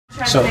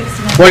So,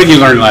 what have you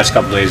learned the last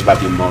couple of days about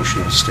the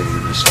emotional state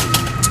of this team?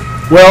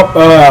 Well,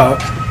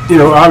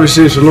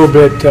 obviously it's a little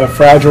bit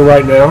fragile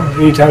right now.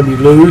 Anytime you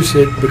lose,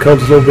 it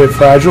becomes a little bit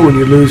fragile. When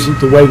you lose it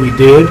the way we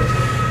did,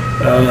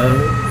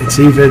 it's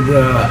even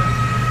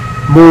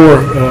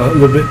more a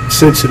little bit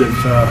sensitive.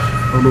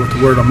 I don't know what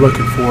the word I'm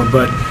looking for,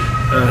 but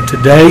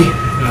today,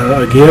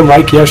 again,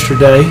 like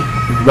yesterday,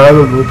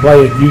 remember we'll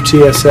play at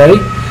UTSA.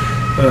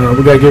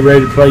 We got to get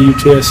ready to play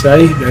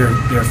UTSA.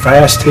 They're a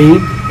fast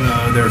team.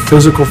 They're a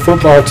physical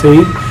football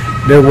team.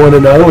 They're 1-0,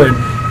 and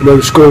I know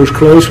the score was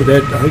close with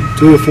that. I think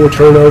 3 or 4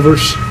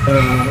 turnovers.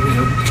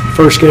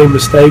 First game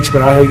mistakes,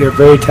 but I think they're a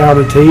very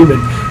talented team,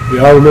 and we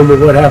all remember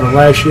what happened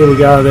last year. We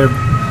got out of there,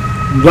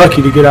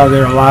 lucky to get out of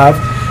there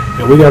alive,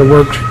 and we got to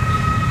work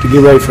to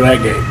get ready for that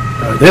game.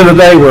 At the end of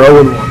the day, we're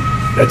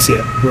 0-1. That's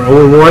it. We're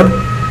 0-1.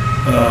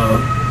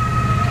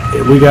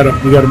 And we got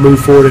to move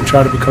forward and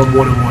try to become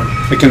 1-1.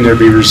 Can there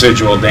be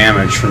residual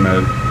damage from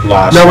a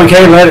loss? No, we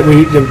can't let it.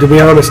 To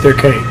be honest, there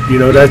can't.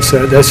 That's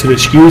an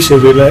excuse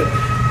if we let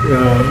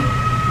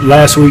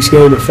last week's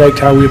game affect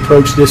how we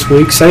approach this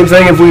week. Same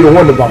thing if we'd have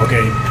won the ball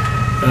game.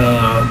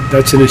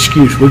 That's an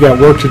excuse. We got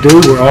work to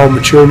do. We're all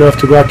mature enough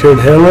to go out there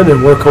and handle it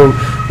and work on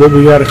what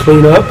we got to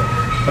clean up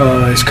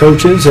as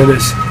coaches and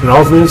as an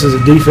offense, as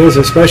a defense,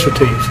 and special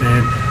teams.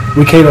 And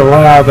we can't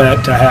allow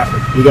that to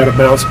happen. We got to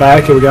bounce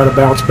back, and we got to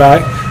bounce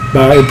back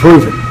by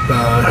improving.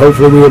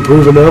 Hopefully we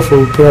improve enough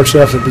we'll put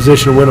ourselves in a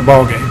position to win a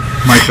ball game.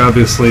 Mike,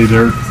 obviously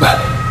they're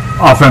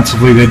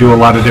offensively they do a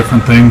lot of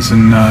different things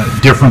and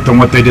different than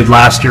what they did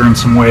last year in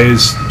some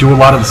ways. Do a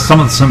lot of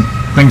some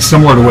things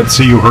similar to what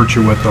CU hurt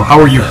you with, though. How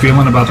are you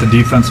feeling about the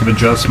defensive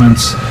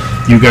adjustments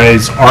you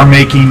guys are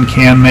making,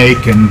 can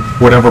make, and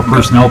whatever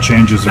personnel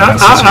changes are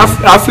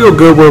necessary? I feel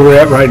good where we're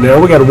at right now.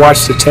 We got to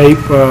watch the tape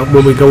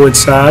when we go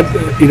inside.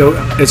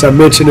 As I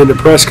mentioned in the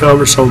press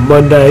conference on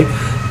Monday,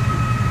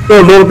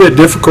 they're a little bit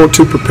difficult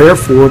to prepare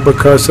for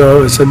because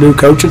it's a new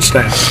coaching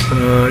staff.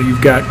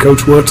 You've got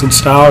Coach Wilson's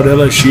style at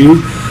LSU.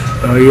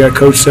 You got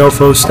Coach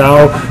Cellphone's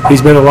style.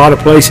 He's been a lot of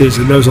places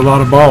and knows a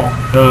lot of ball.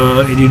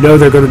 And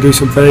they're going to do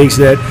some things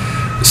that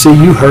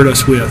CU hurt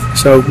us with.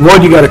 So,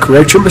 one, you got to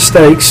correct your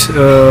mistakes in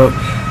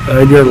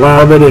your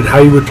alignment and how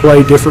you would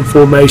play different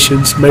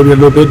formations, maybe a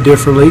little bit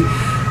differently.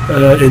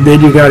 And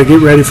then you got to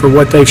get ready for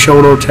what they've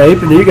shown on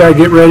tape, and then you got to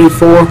get ready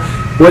for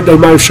what they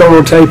might have shown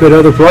on tape at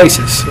other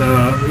places.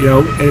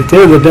 And at the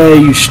end of the day,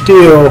 you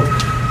still,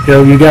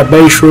 you got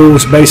base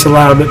rules, base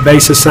alignment,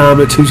 base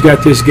assignments, who's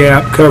got this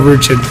gap,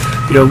 coverage, and,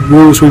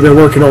 rules we've been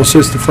working on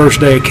since the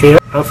first day of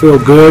camp. I feel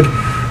good,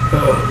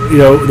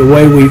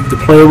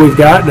 the plan we've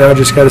got. Now I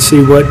just got to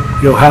see what,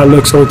 how it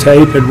looks on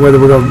tape and whether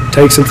we're going to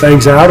take some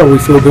things out or we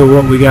feel good with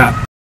what we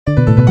got.